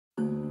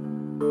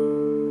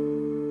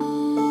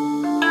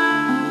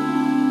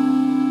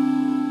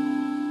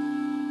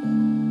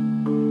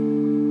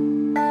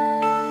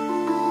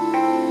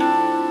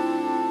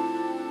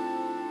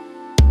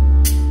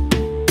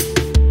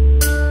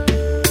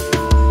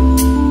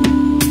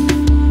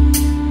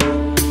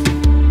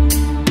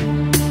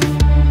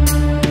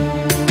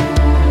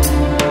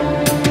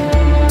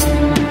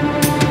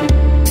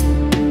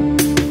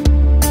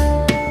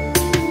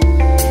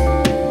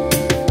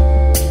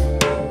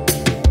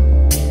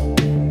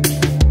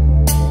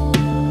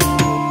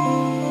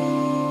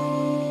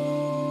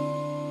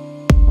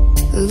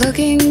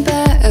Looking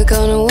back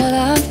on what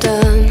I've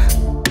done,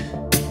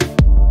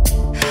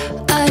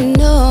 I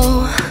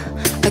know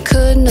I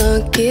could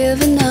not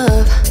give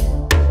enough.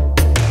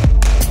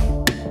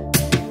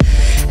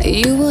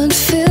 You would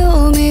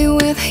fill me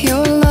with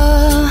your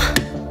love.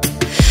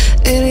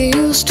 It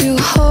used to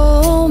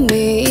hold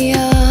me up.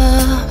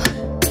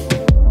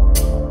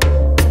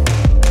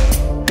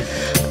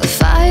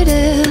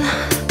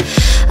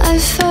 I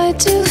fight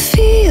to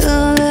feel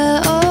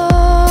it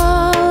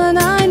all, and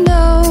I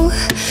know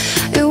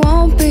it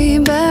won't be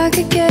back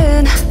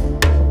again.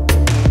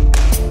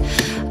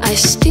 I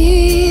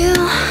steel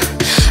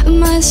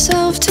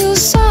myself to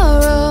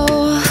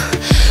sorrow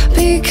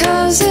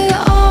because it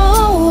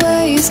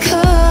always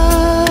comes.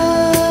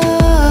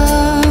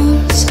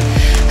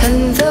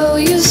 And though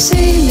you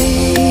see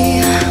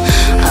me,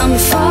 I'm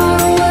far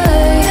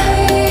away.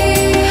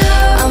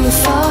 I'm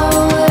far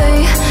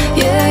away.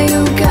 Yeah,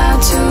 you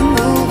got to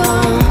move on.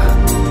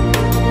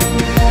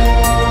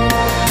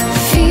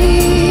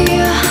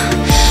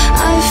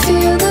 I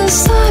fear the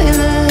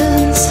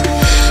silence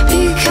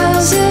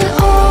because it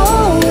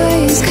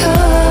always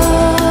comes.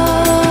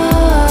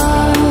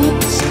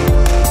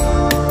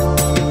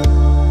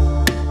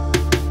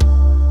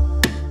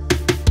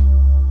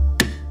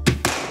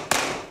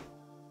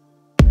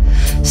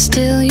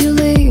 Still you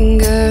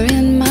linger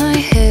in my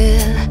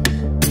head.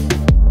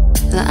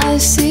 I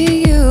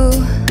see you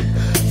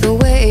the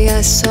way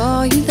I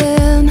saw you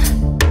then.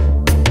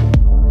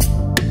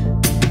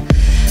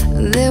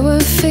 There were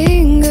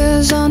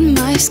fingers on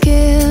my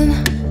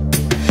skin.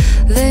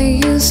 They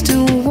used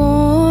to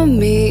warm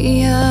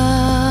me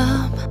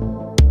up.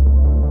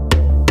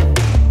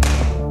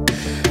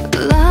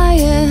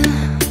 Lying,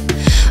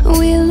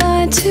 we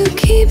lied to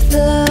keep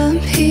the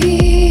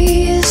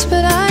peace,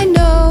 but I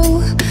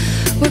know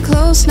we're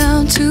close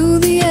now to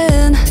the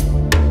end.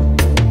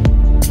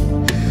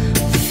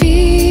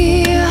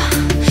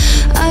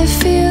 I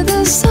fear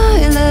the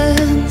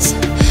silence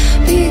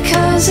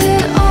because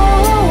it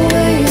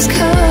always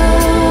comes.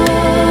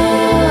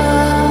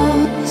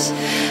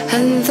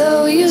 And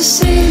though you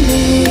see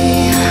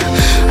me,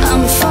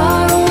 I'm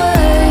far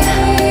away.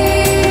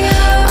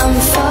 I'm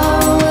far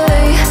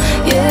away.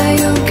 Yeah,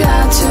 you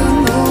got to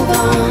move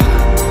on.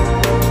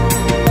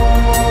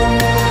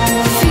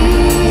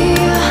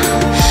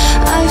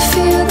 I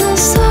fear the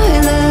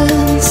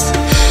silence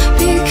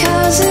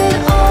because it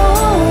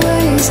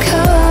always comes.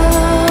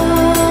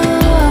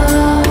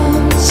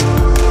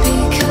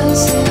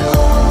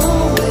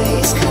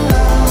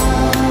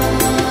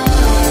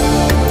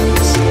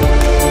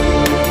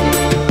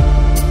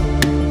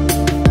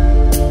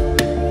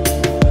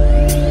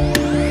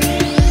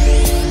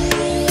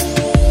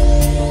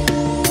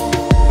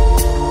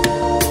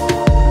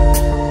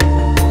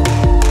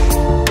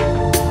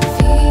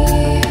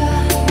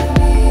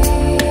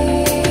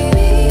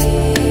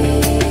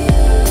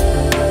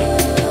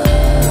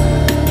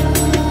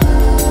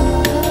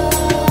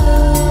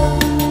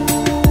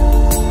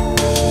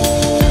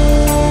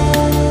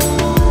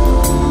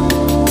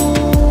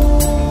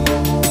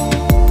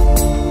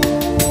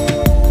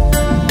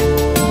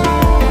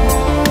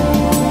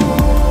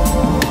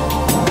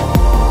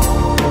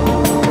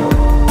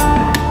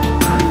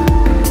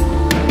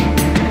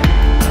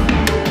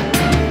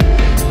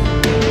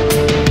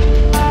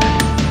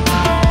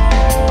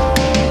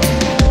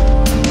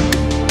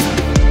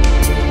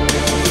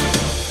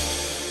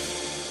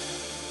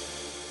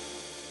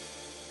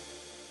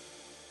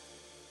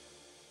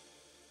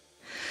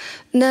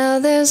 Now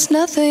there's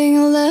nothing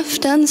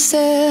left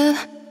unsaid.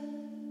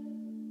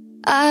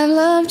 I've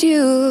loved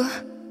you,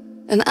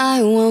 and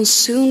I won't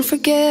soon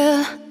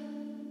forget.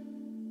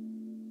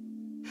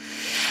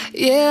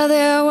 Yeah,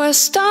 there were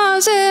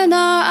stars in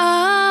our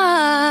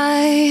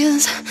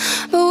eyes,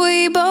 but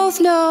we both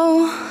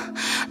know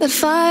that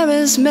fire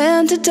is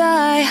meant to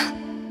die.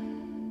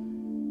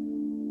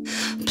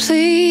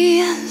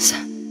 Please,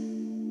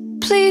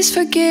 please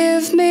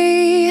forgive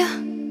me.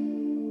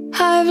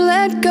 I've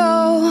let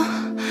go,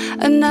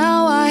 and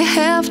now I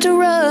have to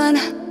run.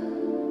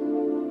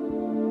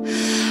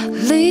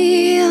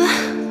 Leave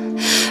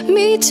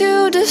me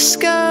to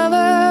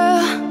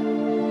discover